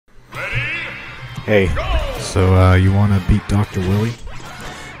Hey, so you want to beat Dr. Wily?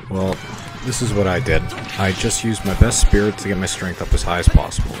 Well, this is what I did. I just used my best spirit to get my strength up as high as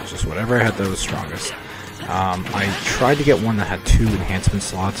possible. Just whatever I had that was strongest. I tried to get one that had 2 enhancement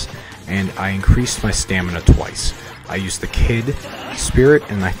slots, and I increased my stamina twice. I used the kid spirit,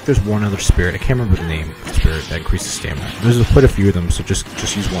 and I think there's one other spirit. I can't remember the name of the spirit that increases stamina. There's quite a few of them, so just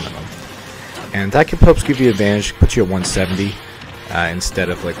use one of them. And that helps give you advantage, puts you at 170 instead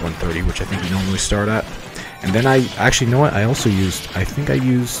of like 130, which I think you normally start at. And then I actually, you know what? I also used, I think I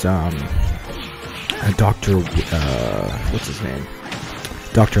used a Dr. What's his name?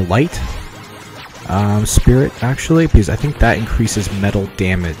 Dr. Light spirit, actually, because I think that increases metal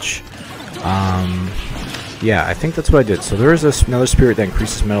damage. Yeah, I think that's what I did. So there is another spirit that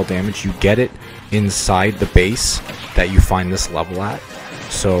increases metal damage. You get it inside the base that you find this level at.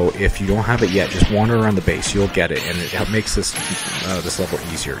 So if you don't have it yet, just wander around the base. You'll get it, and it makes this this level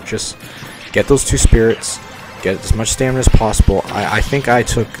easier. Just get those 2 spirits, get as much stamina as possible. I think I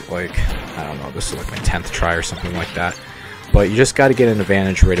took, like, I don't know, this is like my 10th try or something like that. But you just got to get an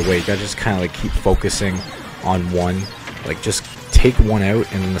advantage right away. You got to just kind of like keep focusing on one. Like, just take one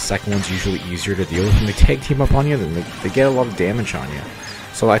out, and then the second one's usually easier to deal with. When they tag team up on you, then they get a lot of damage on you.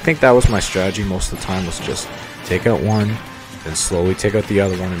 So I think that was my strategy most of the time, was just take out one, then slowly take out the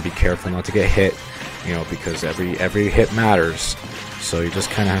other one, and be careful not to get hit, you know, because every hit matters. So you just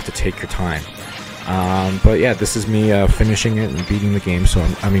kind of have to take your time. But yeah, this is me finishing it and beating the game. So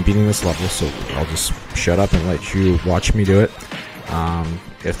I mean beating this level. So I'll just shut up and let you watch me do it.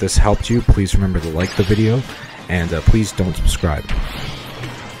 If this helped you, please remember to like the video, and please don't subscribe.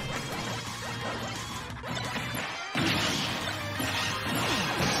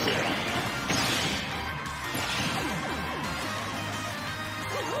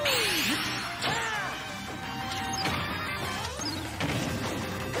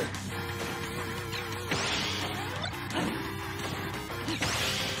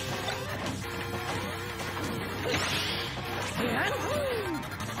 Yeah.